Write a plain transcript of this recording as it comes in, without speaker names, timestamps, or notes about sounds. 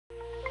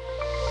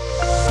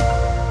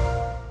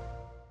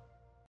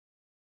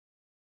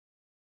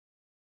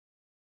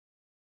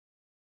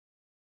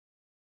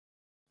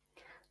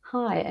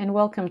Hi, and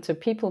welcome to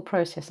People,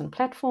 Process and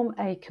Platform,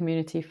 a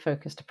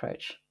community-focused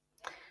approach.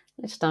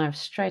 Let's dive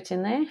straight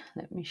in there.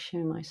 Let me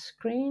share my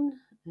screen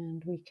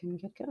and we can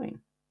get going.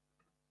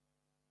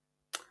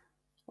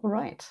 All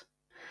right.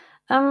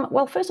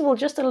 Well, first of all,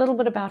 just a little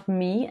bit about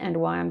me and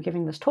why I'm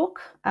giving this talk.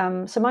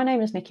 So my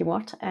name is Nicki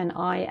Watt, and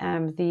I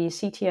am the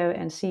CTO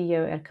and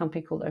CEO at a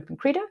company called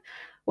OpenCredo.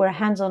 We're a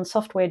hands-on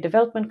software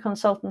development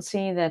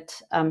consultancy that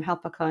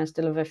help our clients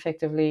deliver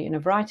effectively in a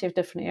variety of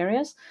different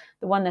areas.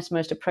 The one that's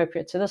most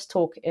appropriate to this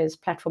talk is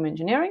platform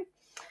engineering.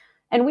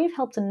 And we've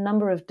helped a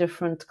number of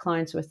different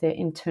clients with their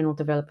internal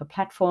developer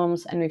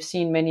platforms, and we've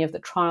seen many of the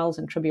trials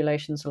and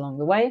tribulations along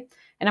the way.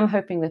 And I'm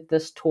hoping that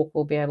this talk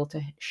will be able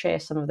to share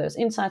some of those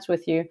insights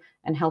with you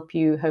and help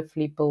you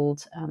hopefully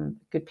build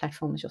good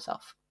platforms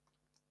yourself.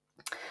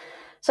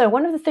 So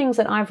one of the things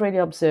that I've really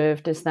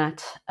observed is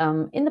that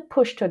in the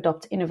push to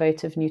adopt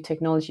innovative new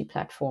technology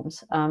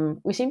platforms,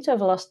 we seem to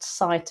have lost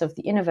sight of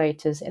the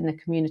innovators and the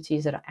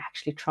communities that are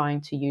actually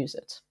trying to use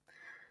it.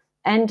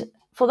 And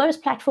for those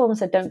platforms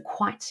that don't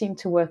quite seem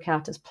to work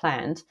out as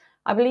planned,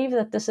 I believe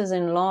that this is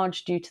in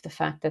large due to the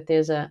fact that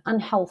there's an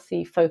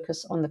unhealthy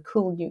focus on the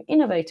cool new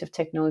innovative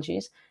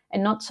technologies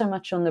and not so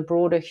much on the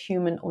broader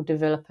human or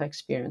developer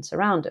experience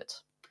around it.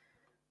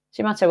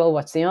 So you might say, well,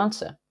 what's the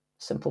answer?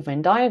 Simple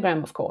Venn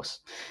diagram, of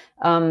course.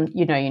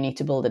 You need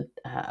to build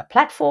a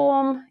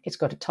platform. It's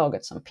got to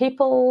target some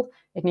people.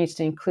 It needs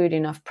to include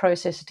enough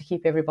processes to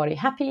keep everybody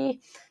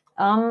happy.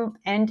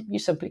 And you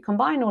simply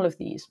combine all of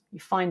these. You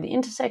find the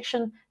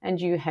intersection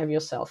and you have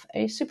yourself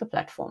a super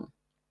platform.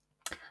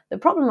 The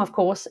problem, of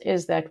course,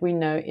 is that we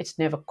know it's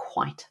never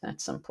quite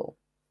that simple.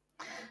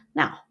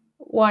 Now,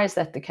 why is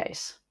that the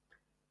case?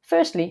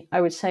 Firstly, I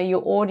would say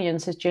your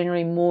audience is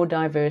generally more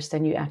diverse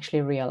than you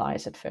actually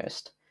realize at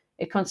first.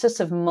 It consists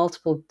of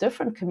multiple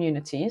different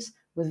communities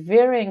with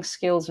varying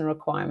skills and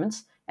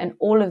requirements, and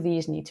all of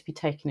these need to be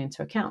taken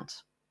into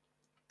account.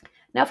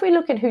 Now, if we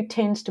look at who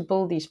tends to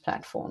build these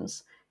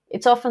platforms,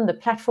 it's often the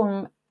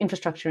platform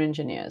infrastructure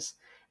engineers,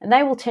 and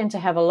they will tend to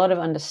have a lot of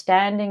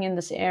understanding in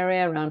this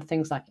area around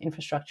things like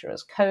infrastructure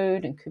as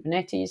code and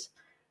Kubernetes.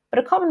 But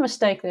a common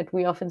mistake that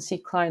we often see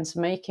clients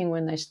making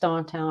when they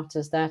start out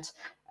is that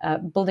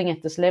building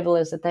at this level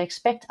is that they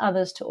expect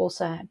others to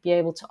also be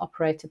able to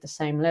operate at the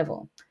same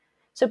level.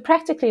 So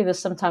practically, this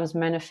sometimes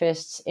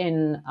manifests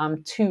in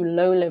too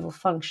low-level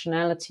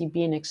functionality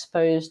being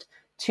exposed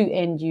to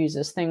end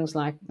users, things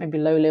like maybe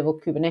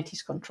low-level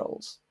Kubernetes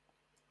controls.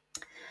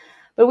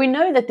 But we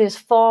know that there's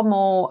far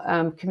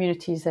more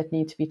communities that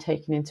need to be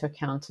taken into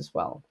account as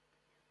well.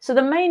 So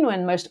the main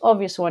one, most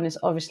obvious one, is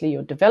obviously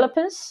your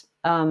developers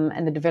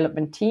and the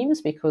development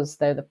teams, because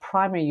they're the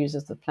primary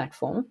users of the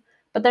platform,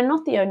 but they're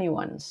not the only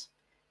ones.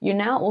 You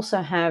now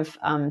also have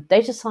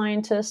data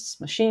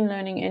scientists, machine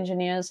learning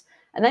engineers,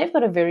 and they've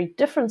got a very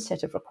different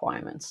set of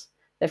requirements.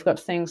 They've got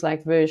things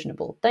like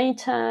versionable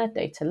data,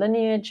 data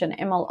lineage, and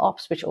ML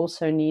ops, which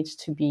also needs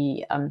to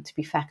be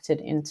factored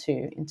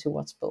into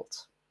what's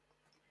built.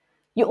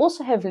 You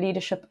also have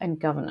leadership and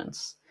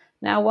governance.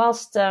 Now,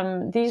 whilst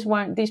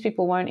these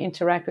people won't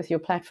interact with your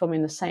platform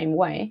in the same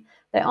way,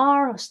 they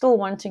are still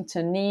wanting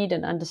to need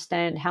and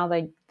understand how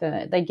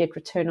they get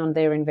return on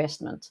their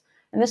investment.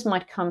 And this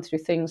might come through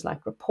things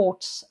like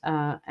reports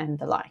and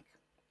the like.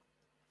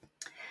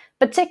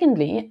 But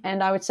secondly,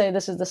 and I would say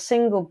this is the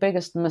single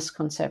biggest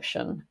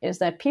misconception, is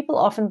that people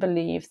often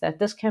believe that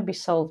this can be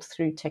solved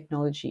through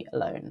technology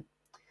alone.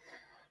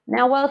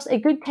 Now, whilst a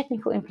good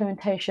technical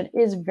implementation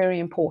is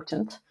very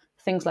important,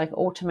 things like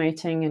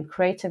automating and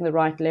creating the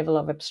right level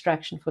of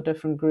abstraction for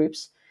different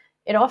groups,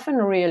 it often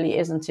really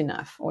isn't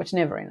enough, or it's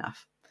never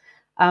enough.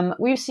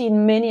 We've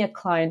seen many a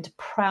client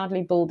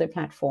proudly build their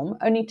platform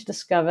only to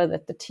discover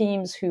that the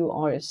teams who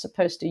are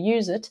supposed to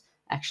use it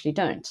actually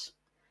don't.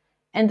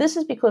 And this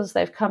is because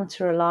they've come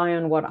to rely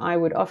on what I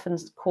would often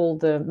call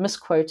the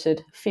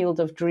misquoted Field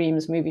of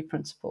Dreams movie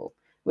principle,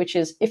 which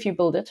is if you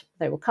build it,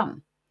 they will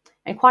come.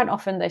 And quite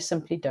often they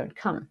simply don't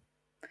come.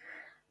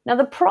 Now,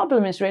 the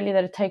problem is really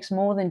that it takes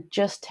more than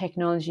just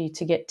technology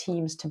to get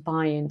teams to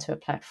buy into a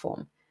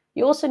platform.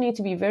 You also need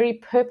to be very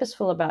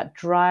purposeful about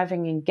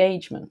driving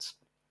engagement.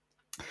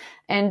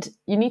 And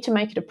you need to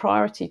make it a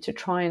priority to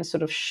try and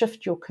sort of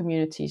shift your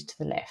communities to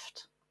the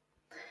left.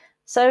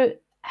 So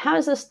how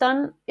is this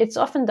done? It's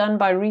often done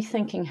by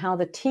rethinking how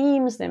the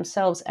teams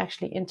themselves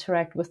actually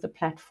interact with the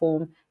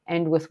platform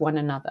and with one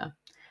another.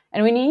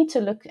 And we need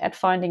to look at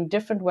finding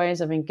different ways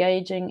of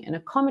engaging and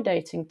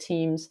accommodating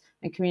teams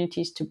and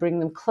communities to bring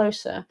them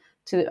closer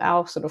to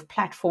our sort of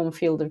platform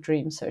field of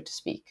dreams, so to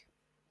speak.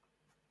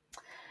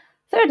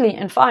 Thirdly,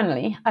 and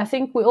finally, I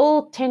think we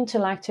all tend to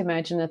like to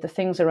imagine that the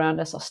things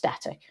around us are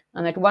static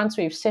and that once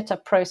we've set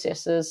up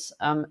processes,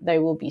 they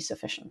will be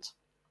sufficient.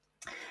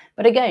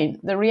 But again,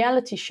 the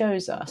reality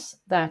shows us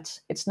that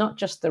it's not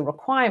just the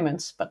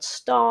requirements, but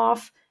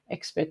staff,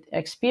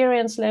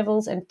 experience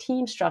levels, and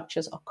team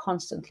structures are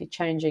constantly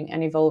changing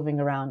and evolving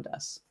around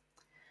us.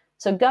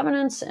 So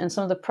governance and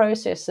some of the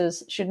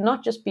processes should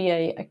not just be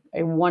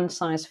a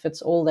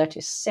one-size-fits-all that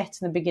is set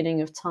in the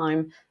beginning of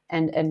time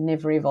and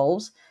never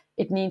evolves.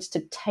 it needs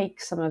to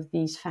take some of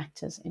these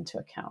factors into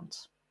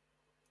account.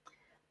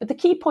 But the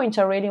key point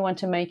I really want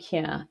to make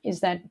here is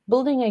that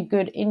building a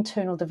good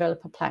internal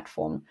developer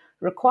platform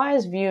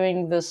requires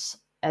viewing this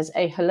as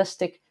a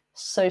holistic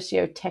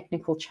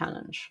socio-technical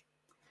challenge.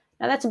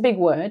 Now that's a big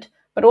word,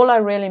 but all I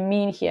really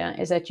mean here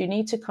is that you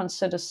need to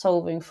consider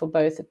solving for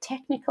both the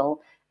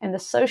technical and the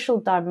social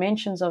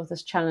dimensions of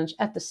this challenge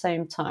at the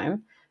same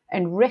time,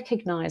 and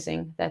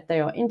recognizing that they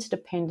are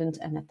interdependent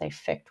and that they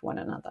affect one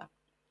another.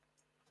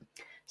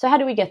 So how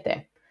do we get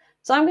there?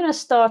 So I'm going to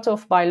start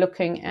off by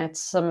looking at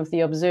some of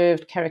the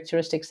observed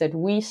characteristics that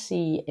we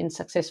see in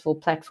successful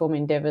platform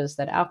endeavors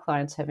that our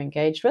clients have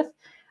engaged with,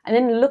 and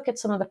then look at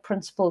some of the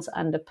principles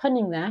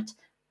underpinning that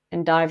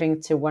and dive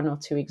into one or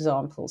two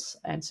examples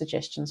and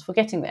suggestions for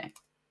getting there.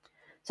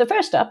 So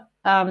first up,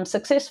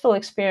 successful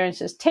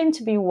experiences tend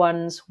to be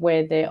ones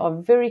where there are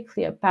very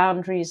clear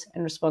boundaries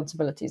and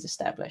responsibilities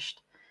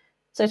established.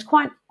 So it's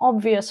quite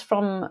obvious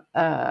from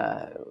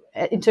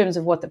in terms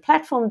of what the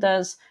platform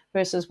does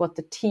versus what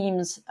the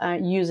teams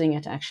using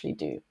it actually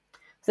do.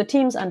 So the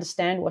teams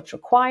understand what's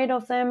required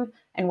of them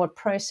and what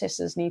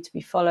processes need to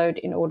be followed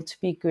in order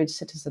to be good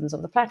citizens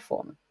of the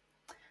platform.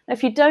 Now,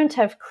 if you don't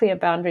have clear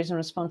boundaries and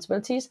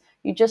responsibilities,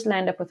 you just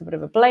land up with a bit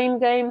of a blame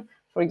game.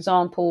 For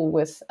example,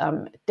 with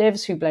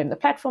devs who blame the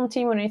platform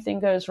team when anything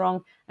goes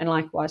wrong, and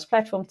likewise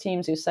platform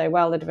teams who say,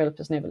 well, the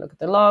developers never look at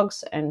the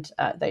logs and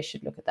they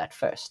should look at that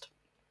first.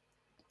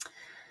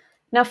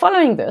 Now,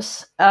 following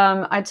this,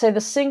 I'd say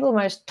the single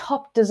most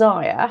top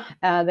desire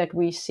that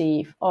we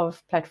see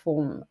of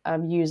platform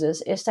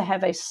users is to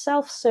have a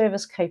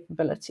self-service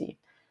capability,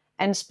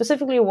 and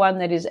specifically one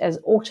that is as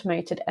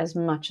automated as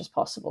much as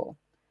possible.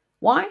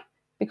 Why?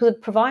 Because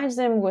it provides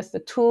them with the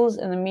tools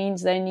and the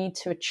means they need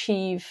to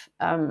achieve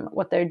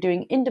what they're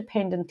doing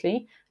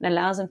independently, and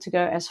allows them to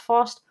go as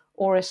fast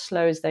or as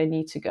slow as they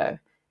need to go,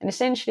 and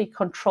essentially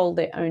control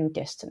their own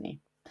destiny.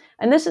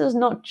 And this is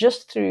not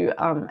just through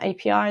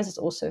APIs, it's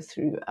also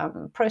through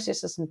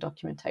processes and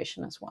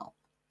documentation as well.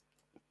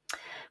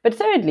 But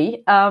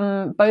thirdly,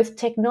 both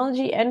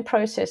technology and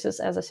processes,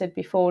 as I said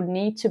before,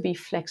 need to be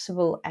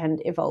flexible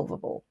and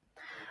evolvable.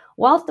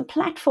 Whilst the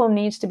platform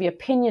needs to be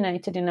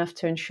opinionated enough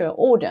to ensure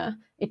order,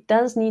 it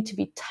does need to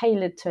be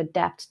tailored to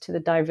adapt to the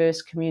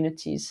diverse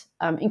communities,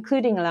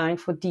 including allowing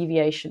for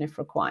deviation if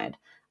required.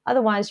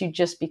 Otherwise, you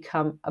just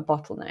become a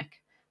bottleneck.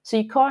 So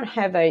you can't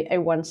have a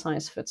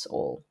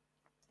one-size-fits-all.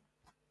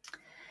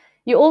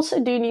 You also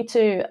do need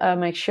to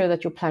make sure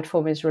that your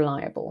platform is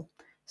reliable.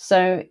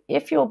 So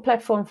if your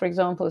platform, for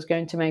example, is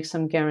going to make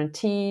some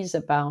guarantees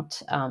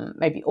about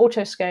maybe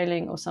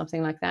auto-scaling or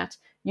something like that,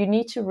 you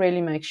need to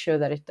really make sure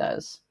that it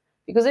does.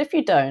 Because if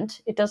you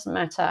don't, it doesn't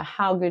matter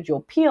how good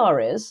your PR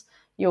is,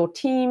 your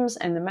teams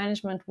and the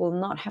management will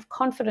not have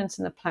confidence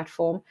in the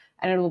platform,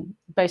 and it'll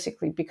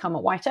basically become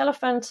a white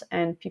elephant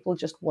and people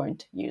just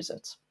won't use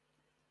it.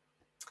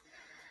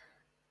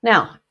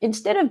 Now,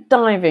 instead of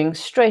diving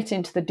straight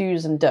into the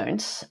do's and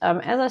don'ts,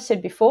 as I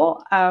said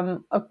before,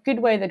 a good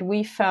way that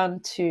we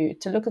found to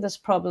look at this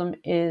problem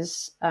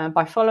is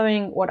by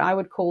following what I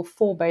would call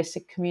 4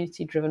 basic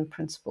community-driven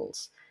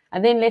principles,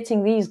 and then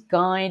letting these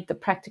guide the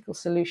practical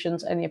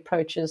solutions and the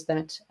approaches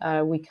that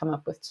we come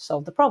up with to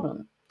solve the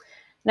problem.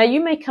 Now,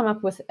 you may come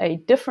up with a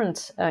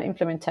different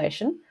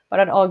implementation,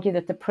 but I'd argue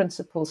that the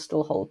principles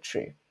still hold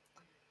true.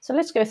 So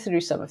let's go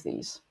through some of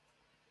these.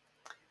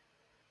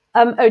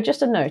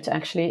 Just a note,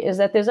 actually, is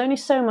that there's only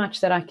so much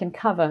that I can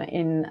cover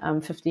in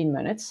 15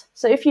 minutes.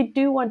 So if you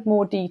do want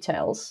more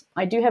details,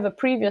 I do have a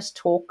previous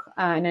talk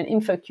and an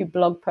InfoQ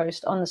blog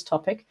post on this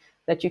topic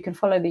that you can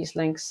follow these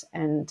links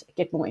and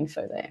get more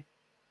info there.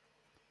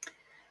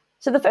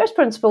 So the first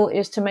principle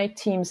is to make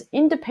teams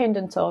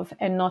independent of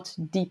and not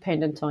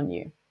dependent on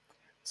you.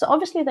 So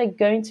obviously they're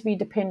going to be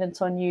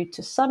dependent on you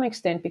to some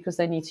extent because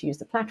they need to use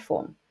the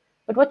platform.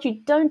 But what you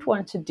don't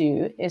want to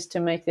do is to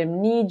make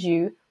them need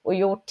you or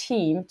your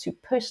team to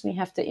personally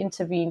have to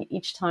intervene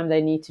each time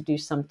they need to do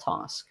some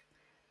task.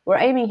 We're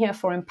aiming here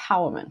for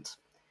empowerment.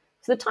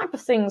 So the type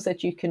of things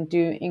that you can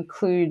do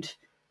include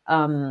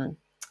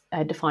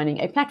defining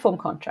a platform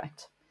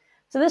contract.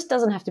 So this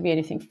doesn't have to be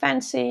anything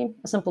fancy.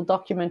 A simple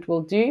document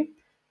will do.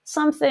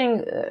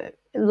 Something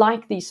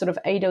like the sort of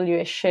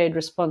AWS shared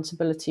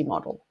responsibility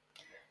model.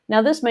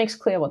 Now this makes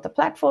clear what the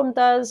platform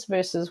does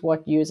versus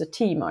what you as a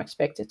team are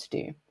expected to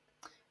do.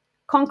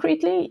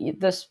 Concretely,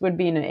 this would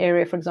be in an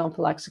area, for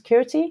example, like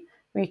security,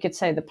 where you could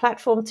say the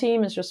platform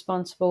team is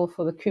responsible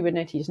for the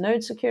Kubernetes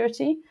node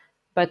security,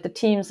 but the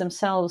teams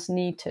themselves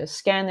need to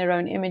scan their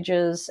own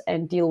images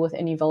and deal with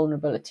any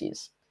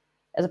vulnerabilities.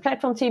 As a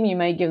platform team, you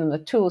may give them the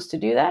tools to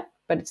do that,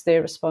 but it's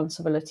their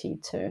responsibility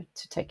to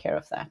take care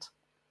of that.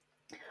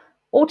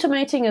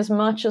 Automating as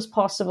much as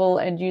possible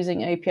and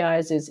using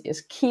APIs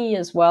is key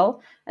as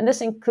well, and this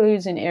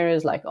includes in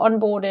areas like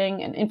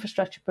onboarding and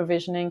infrastructure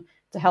provisioning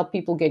to help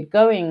people get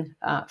going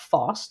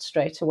fast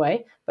straight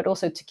away, but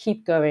also to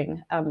keep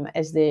going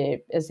as their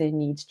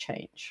needs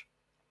change.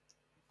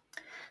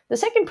 The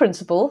second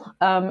principle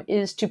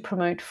is to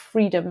promote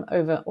freedom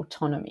over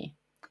autonomy.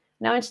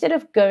 Now, instead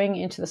of going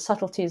into the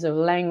subtleties of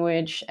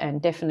language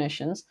and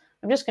definitions,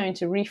 I'm just going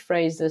to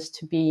rephrase this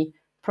to be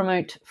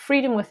promote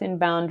freedom within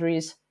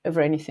boundaries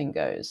over anything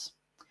goes.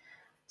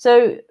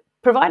 So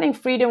providing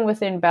freedom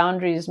within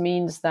boundaries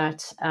means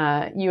that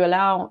you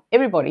allow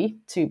everybody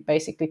to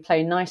basically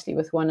play nicely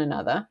with one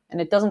another,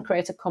 and it doesn't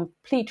create a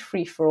complete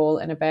free-for-all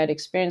and a bad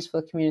experience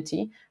for the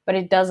community, but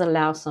it does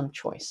allow some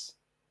choice.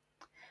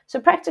 So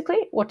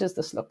practically, what does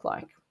this look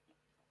like?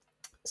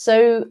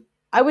 So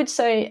I would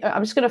say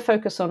I'm just going to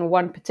focus on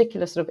one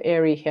particular sort of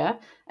area here,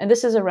 and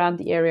this is around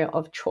the area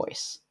of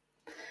choice.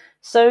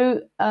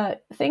 So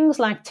things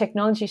like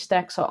technology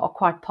stacks are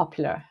quite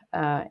popular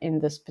in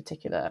this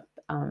particular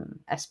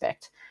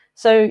aspect.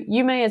 So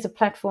you may, as a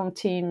platform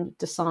team,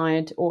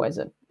 decide, or as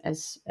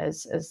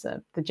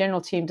the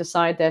general team,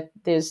 decide that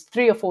there's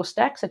 3 or 4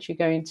 stacks that you're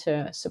going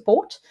to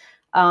support.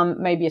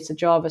 Maybe it's a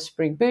Java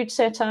Spring Boot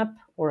setup,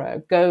 or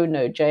a Go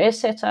Node.js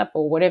setup,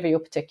 or whatever your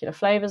particular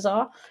flavors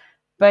are.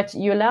 But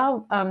you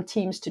allow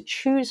teams to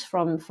choose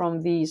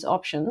from these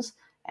options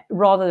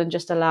rather than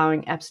just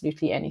allowing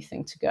absolutely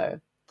anything to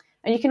go.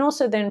 And you can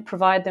also then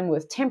provide them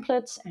with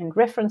templates and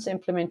reference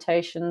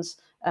implementations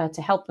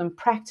to help them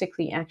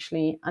practically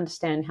actually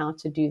understand how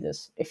to do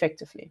this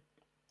effectively.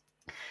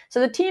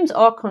 So the teams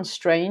are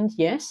constrained,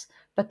 yes,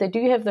 but they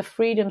do have the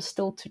freedom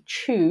still to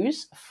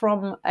choose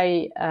from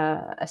a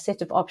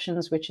set of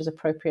options which is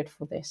appropriate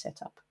for their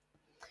setup.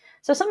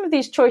 So some of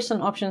these choice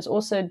and options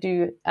also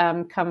do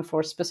come for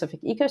a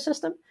specific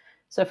ecosystem.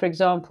 So for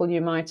example, you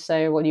might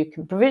say, well, you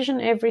can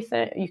provision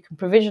everything, you can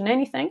provision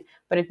anything,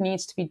 but it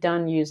needs to be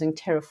done using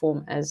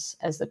Terraform as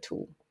the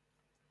tool.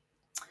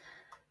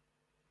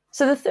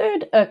 So the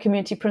third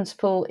community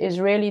principle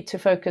is really to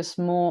focus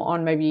more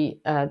on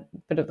maybe a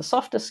bit of the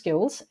softer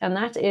skills, and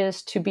that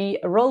is to be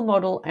a role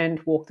model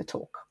and walk the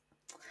talk.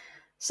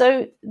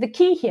 So the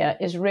key here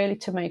is really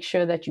to make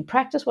sure that you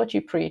practice what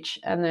you preach,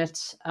 and that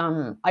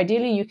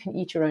ideally you can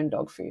eat your own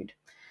dog food.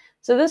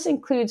 So this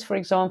includes, for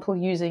example,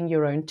 using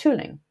your own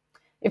tooling.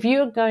 If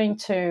you're going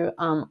to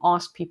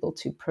ask people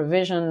to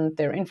provision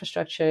their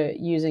infrastructure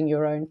using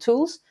your own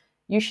tools,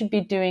 you should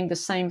be doing the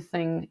same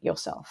thing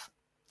yourself.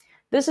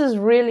 This is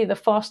really the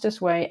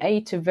fastest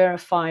way, to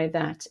verify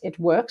that it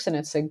works and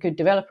it's a good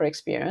developer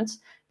experience,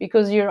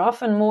 because you're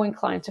often more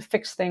inclined to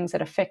fix things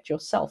that affect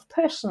yourself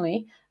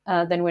personally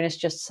than when it's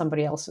just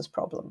somebody else's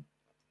problem.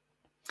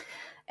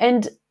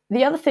 And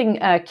the other thing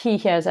key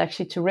here is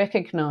actually to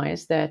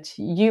recognize that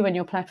you and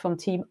your platform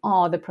team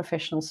are the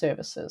professional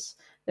services.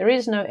 There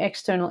is no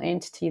external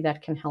entity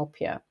that can help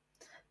here.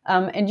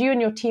 And you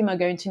and your team are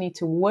going to need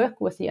to work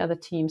with the other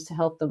teams to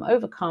help them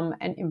overcome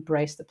and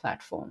embrace the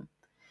platform.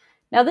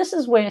 Now, this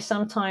is where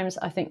sometimes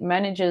I think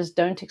managers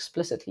don't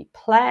explicitly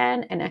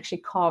plan and actually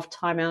carve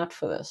time out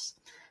for this,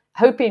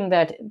 hoping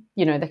that,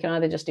 they can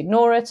either just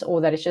ignore it or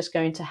that it's just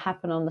going to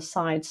happen on the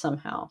side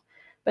somehow.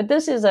 But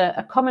this is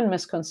a common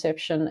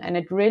misconception, and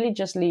it really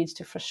just leads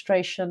to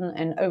frustration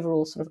and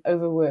overall sort of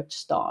overworked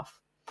staff.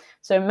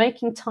 So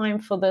making time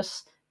for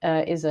this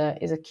is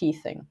a key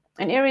thing.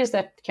 And areas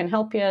that can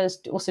help you is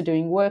also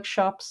doing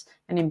workshops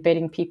and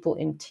embedding people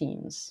in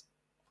teams.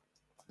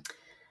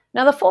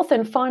 Now, the fourth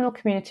and final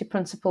community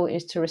principle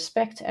is to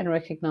respect and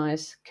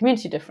recognize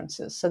community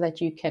differences so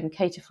that you can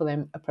cater for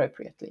them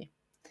appropriately.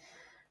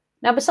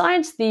 Now,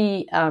 besides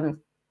the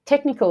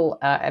technical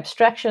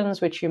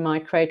abstractions which you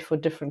might create for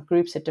different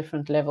groups at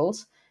different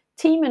levels,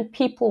 team and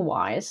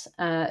people-wise,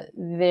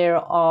 there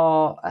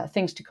are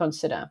things to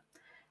consider.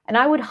 And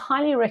I would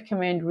highly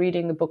recommend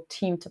reading the book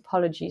Team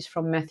Topologies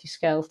from Matthew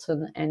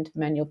Skelton and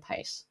Manuel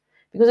Pace,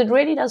 because it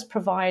really does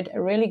provide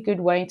a really good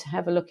way to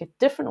have a look at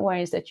different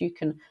ways that you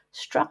can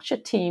structure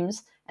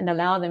teams and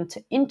allow them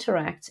to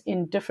interact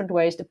in different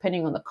ways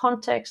depending on the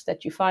context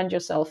that you find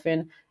yourself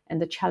in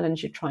and the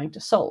challenge you're trying to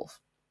solve.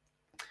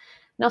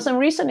 Now, some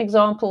recent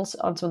examples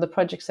on some of the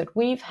projects that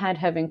we've had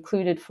have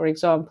included, for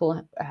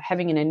example,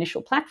 having an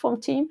initial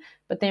platform team,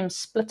 but then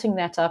splitting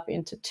that up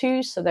into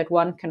 2 so that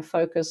one can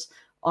focus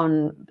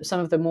on some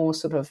of the more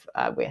sort of,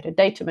 we had a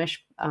data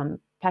mesh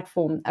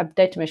platform, a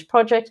data mesh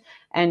project,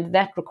 and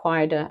that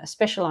required a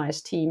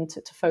specialized team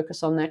to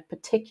focus on that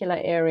particular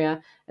area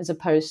as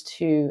opposed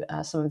to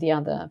some of the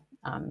other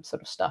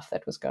sort of stuff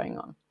that was going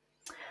on.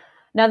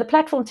 Now, the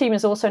platform team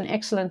is also an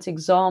excellent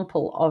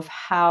example of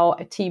how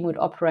a team would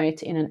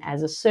operate in an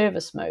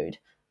as-a-service mode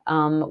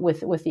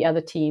with the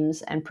other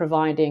teams and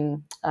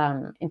providing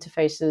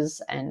interfaces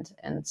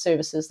and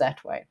services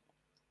that way.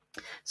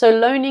 So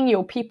loaning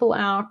your people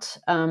out,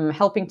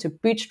 helping to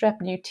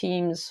bootstrap new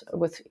teams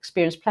with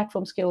experienced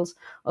platform skills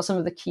are some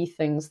of the key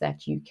things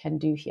that you can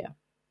do here.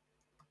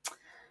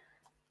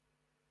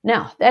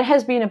 Now, that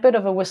has been a bit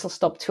of a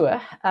whistle-stop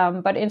tour,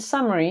 but in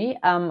summary,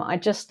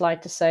 I'd just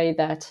like to say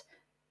that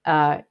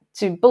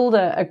to build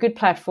a good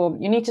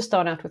platform, you need to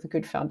start out with a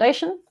good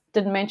foundation.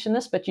 Didn't mention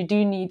this, but you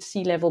do need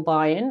C-level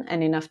buy-in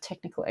and enough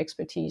technical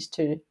expertise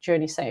to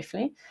journey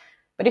safely.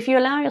 But if you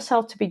allow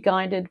yourself to be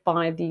guided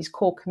by these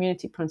core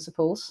community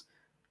principles,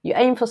 you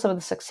aim for some of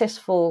the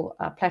successful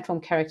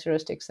platform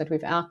characteristics that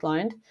we've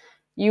outlined,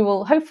 you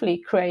will hopefully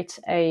create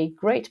a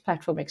great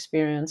platform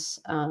experience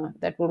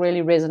that will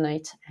really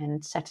resonate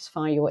and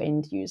satisfy your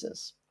end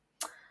users.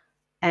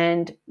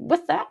 And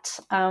with that,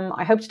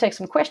 I hope to take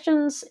some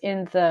questions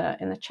in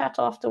the chat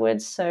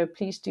afterwards. So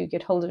please do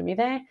get hold of me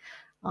there.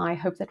 I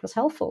hope that was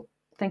helpful.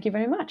 Thank you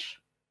very much.